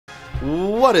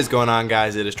What is going on,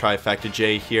 guys? It is Trifecta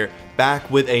J here, back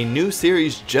with a new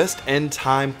series just in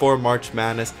time for March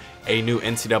Madness, a new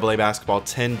NCAA Basketball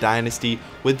 10 Dynasty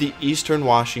with the Eastern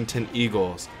Washington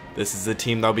Eagles. This is a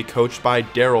team that will be coached by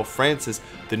Daryl Francis,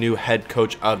 the new head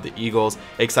coach of the Eagles.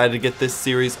 Excited to get this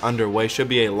series underway. Should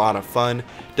be a lot of fun.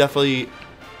 Definitely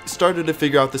started to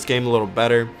figure out this game a little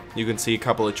better. You can see a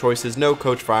couple of choices. No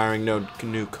coach firing, no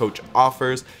new coach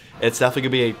offers. It's definitely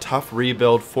going to be a tough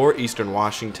rebuild for Eastern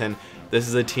Washington. This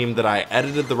is a team that I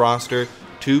edited the roster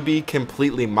to be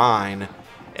completely mine.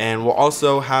 And we'll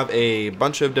also have a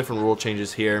bunch of different rule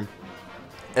changes here,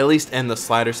 at least in the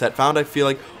slider set. I feel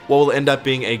like what will end up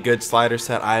being a good slider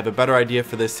set. I have a better idea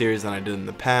for this series than I did in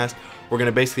the past. We're going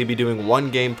to basically be doing one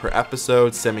game per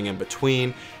episode, simming in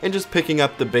between, and just picking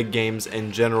up the big games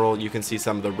in general. You can see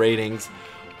some of the ratings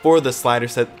for the slider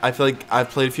set. I feel like I've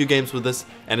played a few games with this,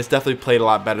 and it's definitely played a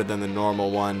lot better than the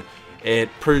normal one. It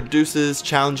produces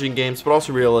challenging games, but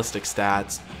also realistic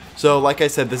stats. So like I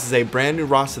said, this is a brand new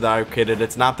roster that I've created.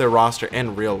 It's not their roster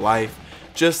in real life.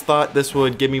 Just thought this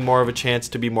would give me more of a chance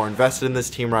to be more invested in this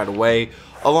team right away,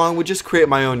 along with just create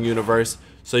my own universe.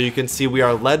 So you can see we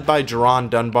are led by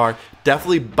Jerron Dunbar,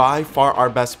 definitely by far our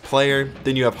best player.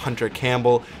 Then you have Hunter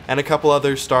Campbell and a couple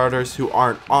other starters who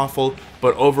aren't awful,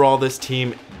 but overall this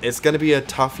team, it's going to be a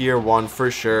tough year one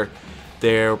for sure.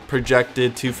 They're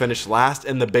projected to finish last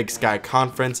in the Big Sky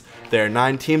Conference. There are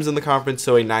 9 teams in the conference,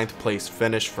 so a 9th place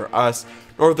finish for us.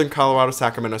 Northern Colorado,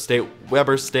 Sacramento State,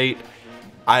 Weber State,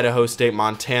 Idaho State,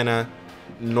 Montana,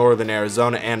 Northern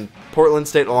Arizona, and Portland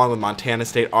State, along with Montana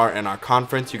State, are in our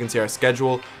conference. You can see our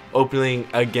schedule opening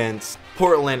against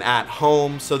Portland at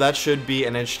home, so that should be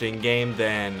an interesting game.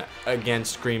 Then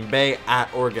against Green Bay,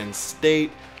 at Oregon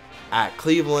State, at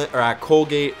Cleveland, or at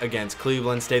Colgate against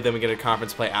Cleveland State. Then we get a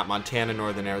conference play at Montana,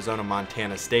 Northern Arizona,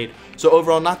 Montana State. So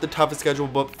overall, not the toughest schedule,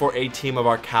 but for a team of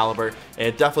our caliber,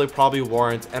 it definitely probably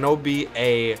warrants, and it'll be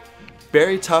a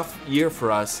very tough year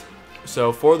for us.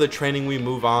 So for the training, we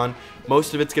move on.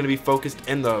 Most of it's going to be focused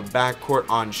in the backcourt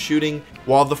on shooting,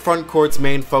 while the front court's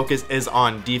main focus is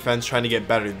on defense, trying to get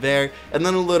better there, and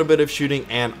then a little bit of shooting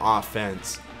and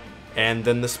offense. And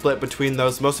then the split between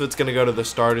those, most of it's going to go to the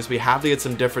starters. We have to get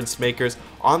some difference makers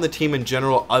on the team in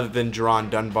general other than Jerron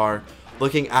Dunbar.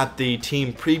 Looking at the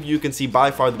team preview, you can see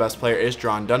by far the best player is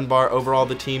Jerron Dunbar. Overall,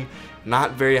 the team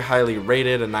not very highly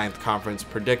rated, a 9th conference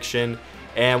prediction,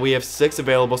 and we have 6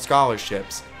 available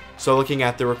scholarships. So looking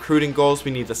at the recruiting goals,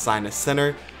 we need to sign a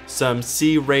center, some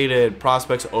C-rated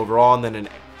prospects overall, and then an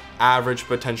average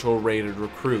potential rated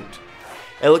recruit.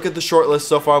 And look at the short list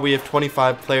so far. We have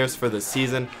 25 players for the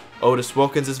season. Otis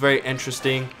Wilkins is very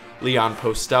interesting. Leon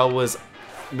Postel was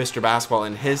Mr. Basketball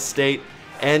in his state.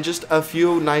 And just a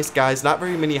few nice guys. Not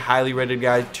very many highly rated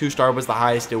guys. 2-star was the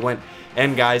highest it went.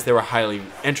 And guys, they were highly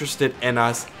interested in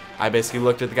us. I basically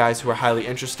looked at the guys who were highly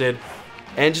interested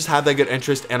and just have that good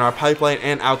interest in our pipeline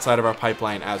and outside of our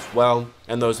pipeline as well.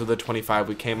 And those are the 25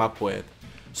 we came up with.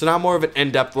 So now more of an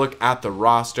in-depth look at the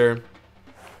roster.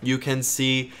 You can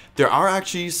see there are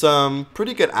actually some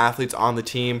pretty good athletes on the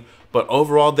team, but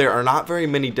overall there are not very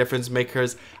many difference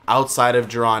makers outside of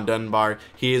Jerron Dunbar.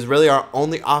 He is really our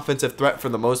only offensive threat for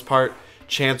the most part.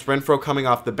 Chance Renfro coming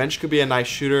off the bench could be a nice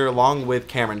shooter, along with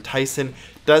Cameron Tyson.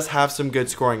 Does have some good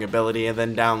scoring ability. And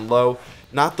then down low,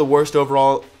 not the worst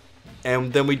overall.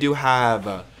 And then we do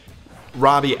have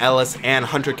Robbie Ellis and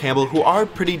Hunter Campbell, who are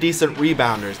pretty decent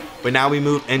rebounders. But now we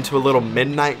move into a little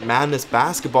Midnight Madness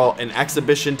basketball, an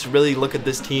exhibition to really look at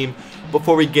this team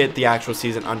before we get the actual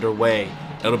season underway.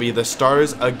 It'll be the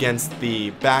starters against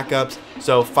the backups.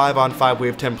 So 5-on-5, we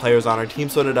have 10 players on our team,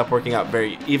 so it ended up working out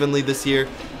very evenly this year.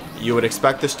 You would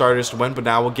expect the starters to win, but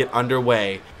now we'll get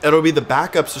underway. It'll be the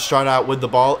backups to start out with the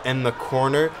ball in the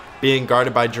corner, being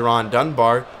guarded by Jerron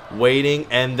Dunbar, waiting,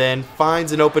 and then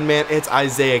finds an open man. It's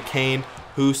Isaiah Kane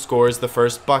who scores the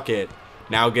first bucket.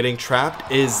 Now getting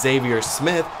trapped is Xavier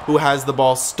Smith, who has the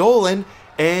ball stolen,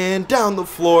 and down the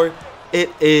floor it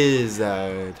is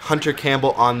Hunter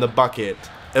Campbell on the bucket.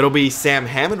 It'll be Sam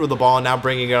Hammond with the ball, now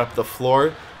bringing it up the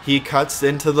floor. He cuts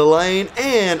into the lane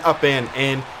and up and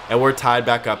in, and we're tied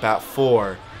back up at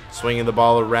 4. Swinging the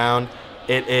ball around,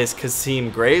 it is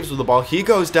Kasim Graves with the ball. He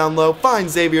goes down low,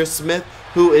 finds Xavier Smith,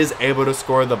 who is able to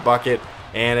score the bucket,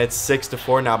 and it's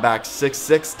 6-4, now back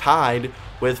 6-6, tied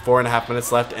with 4.5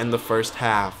 minutes left in the first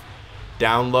half.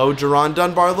 Down low, Jerron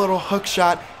Dunbar, a little hook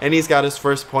shot, and he's got his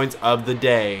first points of the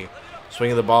day.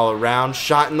 Swinging the ball around,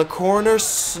 shot in the corner,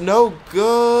 no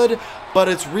good, but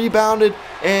it's rebounded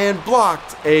and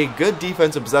blocked. A good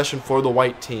defensive possession for the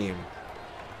white team.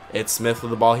 It's Smith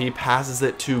with the ball. He passes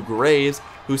it to Graves,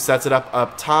 who sets it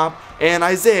up top. And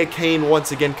Isaiah Kane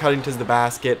once again cutting to the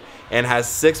basket and has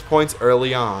 6 points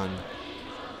early on.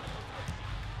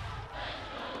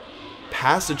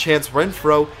 Pass to Chance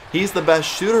Renfro. He's the best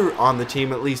shooter on the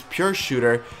team, at least pure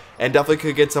shooter, and definitely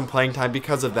could get some playing time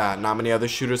because of that. Not many other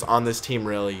shooters on this team,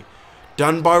 really.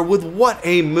 Dunbar with what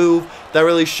a move. That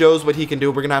really shows what he can do.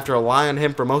 We're going to have to rely on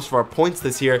him for most of our points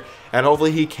this year, and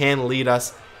hopefully he can lead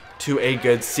us to a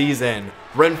good season.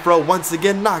 Renfro once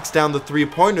again knocks down the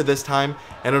three-pointer this time,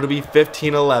 and it'll be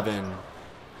 15-11.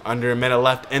 Under a minute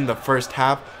left in the first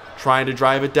half. Trying to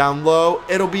drive it down low.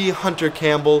 It'll be Hunter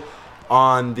Campbell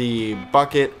on the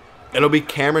bucket. It'll be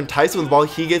Cameron Tyson with the ball.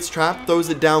 He gets trapped, throws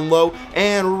it down low,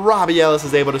 and Robbie Ellis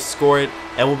is able to score it,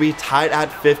 and we'll be tied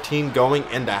at 15 going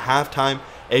into halftime.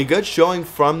 A good showing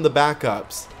from the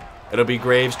backups. It'll be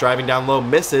Graves driving down low,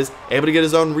 misses, able to get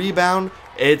his own rebound.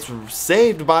 It's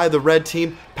saved by the red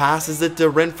team, passes it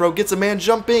to Renfro, gets a man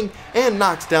jumping, and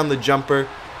knocks down the jumper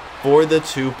for the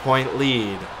 2-point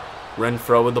lead.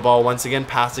 Renfro with the ball once again,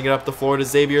 passing it up the floor to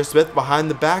Xavier Smith behind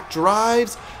the back,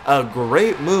 drives. A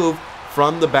great move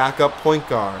from the backup point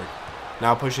guard.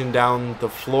 Now pushing down the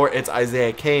floor, it's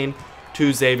Isaiah Kane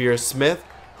to Xavier Smith,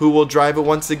 who will drive it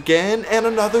once again, and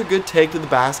another good take to the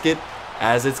basket,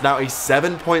 as it's now a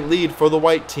 7-point lead for the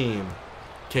white team.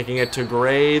 Kicking it to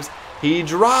Graves, he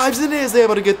drives and is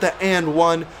able to get the and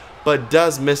one, but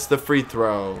does miss the free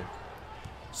throw.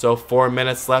 So 4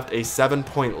 minutes left, a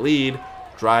 7-point lead.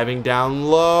 Driving down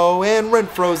low, and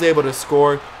Renfro is able to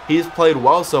score. He's played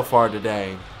well so far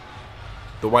today.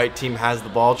 The white team has the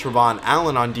ball. Trevon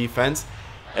Allen on defense.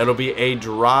 It'll be a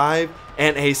drive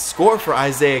and a score for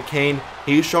Isaiah Kane.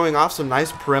 He's showing off some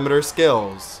nice perimeter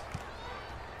skills.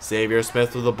 Xavier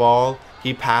Smith with the ball.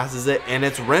 He passes it, and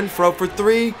it's Renfro for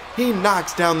three. He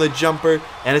knocks down the jumper,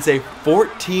 and it's a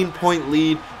 14-point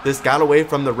lead. This got away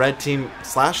from the red team /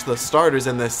 the starters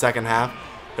in this second half.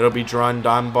 It'll be Dron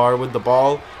Dunbar with the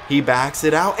ball. He backs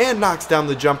it out and knocks down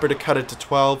the jumper to cut it to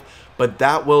 12. But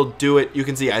that will do it. You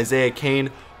can see Isaiah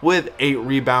Kane with 8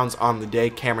 rebounds on the day.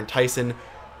 Cameron Tyson,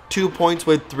 2 points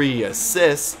with 3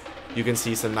 assists. You can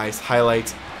see some nice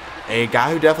highlights. A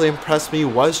guy who definitely impressed me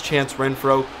was Chance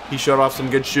Renfro. He showed off some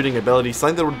good shooting ability,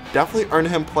 something that would definitely earn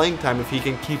him playing time if he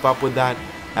can keep up with that,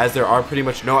 as there are pretty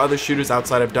much no other shooters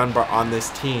outside of Dunbar on this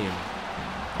team.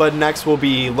 But next we'll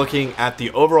be looking at the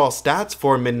overall stats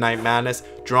for Midnight Madness.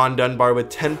 Dron Dunbar with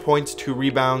 10 points, 2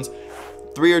 rebounds,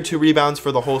 3 or 2 rebounds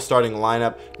for the whole starting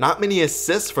lineup. Not many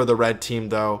assists for the red team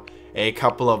though. A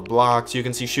couple of blocks. You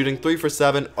can see shooting 3 for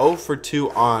 7, 0 for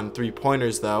 2 on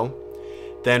 3-pointers though.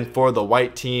 Then for the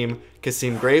white team,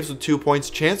 Kasim Graves with 2 points,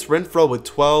 Chance Renfro with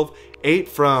 12, 8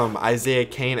 from Isaiah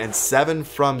Kane, and 7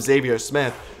 from Xavier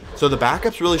Smith. So the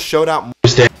backups really showed out more.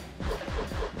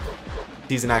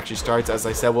 Season actually starts, as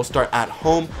I said, we'll start at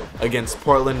home against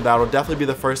Portland. That'll definitely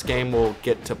be the first game we'll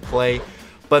get to play.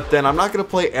 But then I'm not going to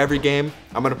play every game.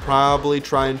 I'm going to probably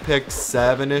try and pick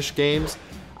 7-ish games,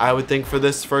 I would think, for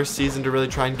this first season to really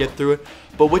try and get through it.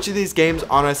 But which of these games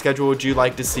on our schedule would you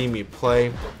like to see me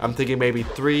play? I'm thinking maybe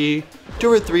 2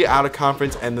 or 3 out of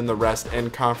conference and then the rest in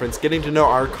conference. Getting to know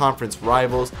our conference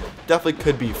rivals definitely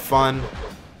could be fun.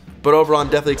 But overall, I'm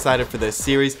definitely excited for this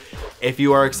series. If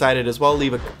you are excited as well,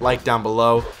 leave a like down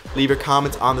below. Leave your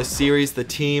comments on the series, the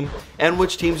team, and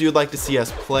which teams you would like to see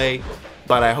us play.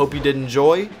 But I hope you did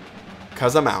enjoy,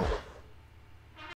 'cause I'm out.